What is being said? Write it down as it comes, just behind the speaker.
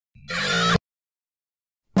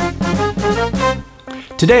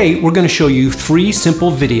Today, we're going to show you 3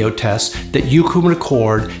 simple video tests that you can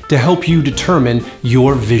record to help you determine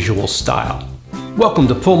your visual style. Welcome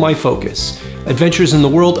to Pull My Focus, adventures in the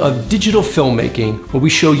world of digital filmmaking, where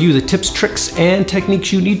we show you the tips, tricks, and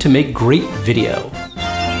techniques you need to make great video.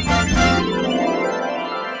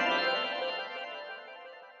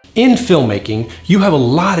 In filmmaking, you have a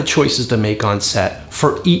lot of choices to make on set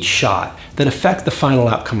for each shot that affect the final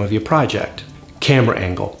outcome of your project. Camera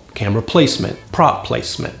angle, camera placement, prop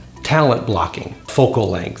placement, talent blocking, focal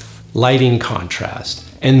length, lighting contrast,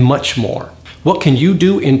 and much more. What can you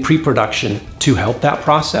do in pre-production to help that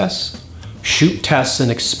process? Shoot tests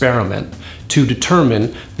and experiment to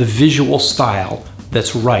determine the visual style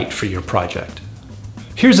that's right for your project.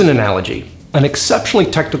 Here's an analogy. An exceptionally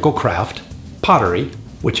technical craft, pottery,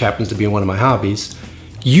 which happens to be one of my hobbies,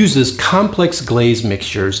 uses complex glaze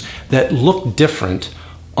mixtures that look different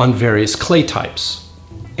on various clay types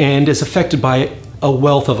and is affected by a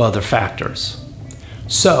wealth of other factors.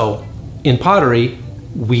 So, in pottery,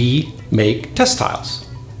 we make test tiles,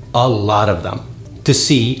 a lot of them, to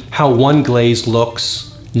see how one glaze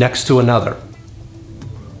looks next to another,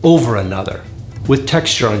 over another, with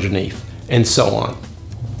texture underneath, and so on.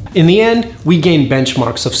 In the end, we gain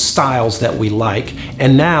benchmarks of styles that we like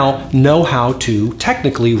and now know how to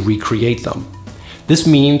technically recreate them. This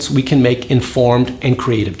means we can make informed and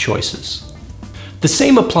creative choices. The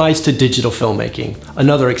same applies to digital filmmaking,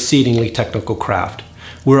 another exceedingly technical craft,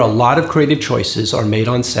 where a lot of creative choices are made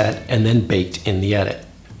on set and then baked in the edit.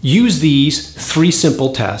 Use these 3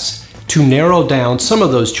 simple tests to narrow down some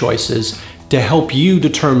of those choices to help you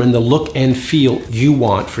determine the look and feel you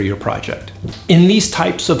want for your project. In these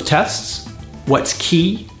types of tests, what's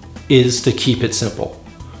key is to keep it simple.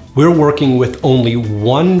 We're working with only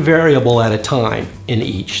one variable at a time in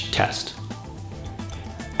each test.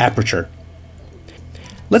 Aperture.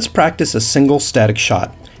 Let's practice a single static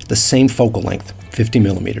shot, the same focal length, 50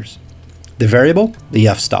 millimeters. The variable, the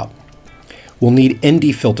f-stop. We'll need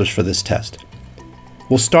ND filters for this test.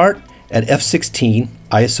 We'll start at f16,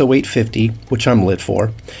 ISO 850, which I'm lit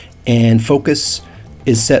for, and focus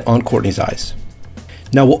is set on Courtney's eyes.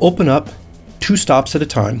 Now we'll open up 2 stops at a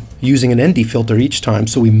time, using an ND filter each time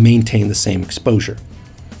so we maintain the same exposure.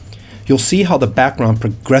 You'll see how the background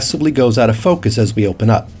progressively goes out of focus as we open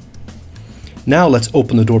up. Now let's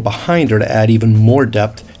open the door behind her to add even more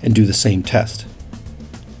depth and do the same test.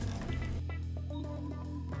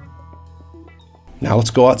 Now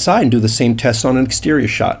let's go outside and do the same test on an exterior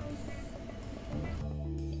shot.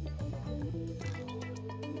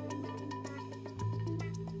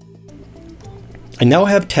 I now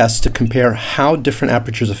have tests to compare how different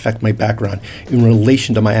apertures affect my background in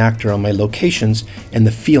relation to my actor on my locations and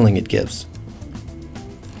the feeling it gives.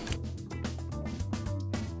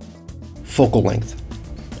 Focal length.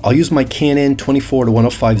 I'll use my Canon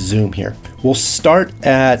 24-105 zoom here. We'll start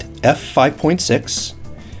at f5.6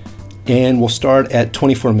 and we'll start at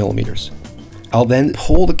 24 millimeters. I'll then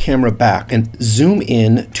pull the camera back and zoom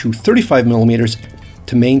in to 35 millimeters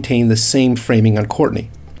to maintain the same framing on Courtney.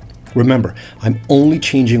 Remember, I'm only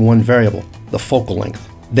changing one variable, the focal length.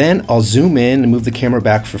 Then I'll zoom in and move the camera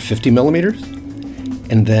back for 50 millimeters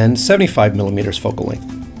and then 75 millimeters focal length.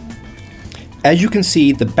 As you can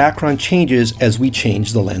see, the background changes as we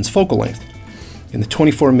change the lens focal length. In the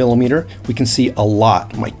 24 millimeter, we can see a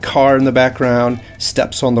lot. My car in the background,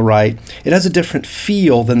 steps on the right. It has a different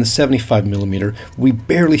feel than the 75 millimeter. We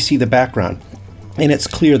barely see the background, and it's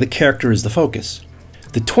clear the character is the focus.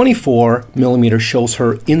 The 24 millimeter shows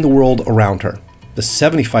her in the world around her. The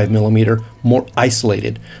 75 millimeter, more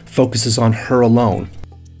isolated, focuses on her alone.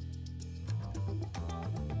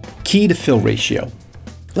 Key to fill ratio.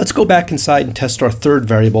 Let's go back inside and test our 3rd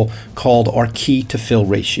variable called our key to fill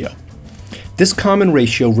ratio. This common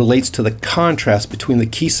ratio relates to the contrast between the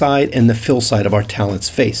key side and the fill side of our talent's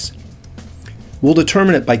face. We'll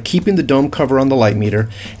determine it by keeping the dome cover on the light meter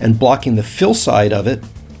and blocking the fill side of it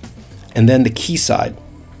and then the key side.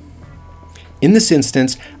 In this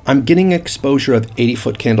instance, I'm getting exposure of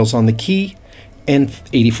 80-foot candles on the key and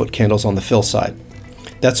 80-foot candles on the fill side.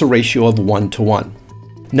 That's a ratio of 1:1.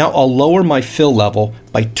 Now I'll lower my fill level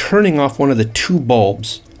by turning off one of the 2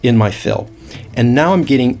 bulbs in my fill. And now I'm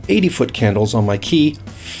getting 80-foot candles on my key,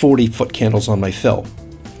 40-foot candles on my fill.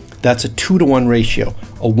 That's a 2:1 ratio,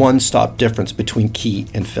 a 1-stop difference between key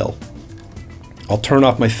and fill. I'll turn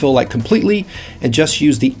off my fill light completely and just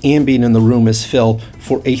use the ambient in the room as fill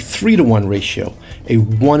for a 3:1 ratio, a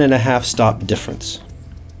 1.5 stop difference.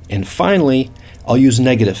 And finally, I'll use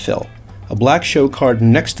negative fill, a black show card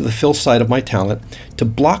next to the fill side of my talent to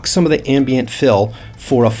block some of the ambient fill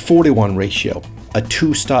for a 4:1 ratio, a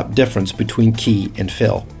 2-stop difference between key and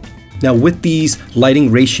fill. Now with these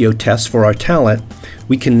lighting ratio tests for our talent,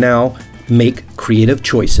 we can now make creative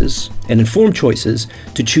choices and informed choices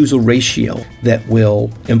to choose a ratio that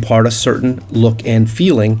will impart a certain look and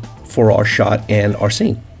feeling for our shot and our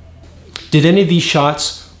scene. Did any of these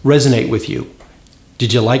shots resonate with you?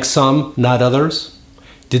 Did you like some, not others?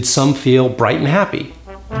 Did some feel bright and happy,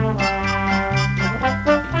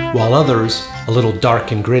 while others a little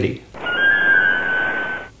dark and gritty?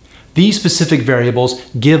 These specific variables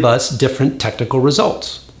give us different technical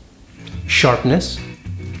results. Sharpness,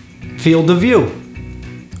 field of view,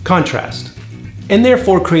 contrast, and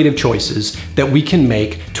therefore creative choices that we can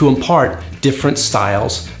make to impart different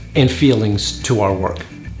styles and feelings to our work.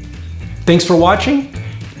 Thanks for watching.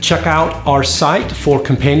 Check out our site for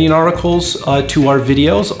companion articles to our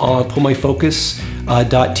videos on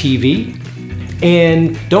pullmyfocus.tv.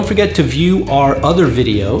 And don't forget to view our other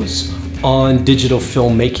videos on digital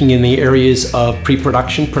filmmaking in the areas of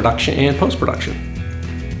pre-production, production, and post-production.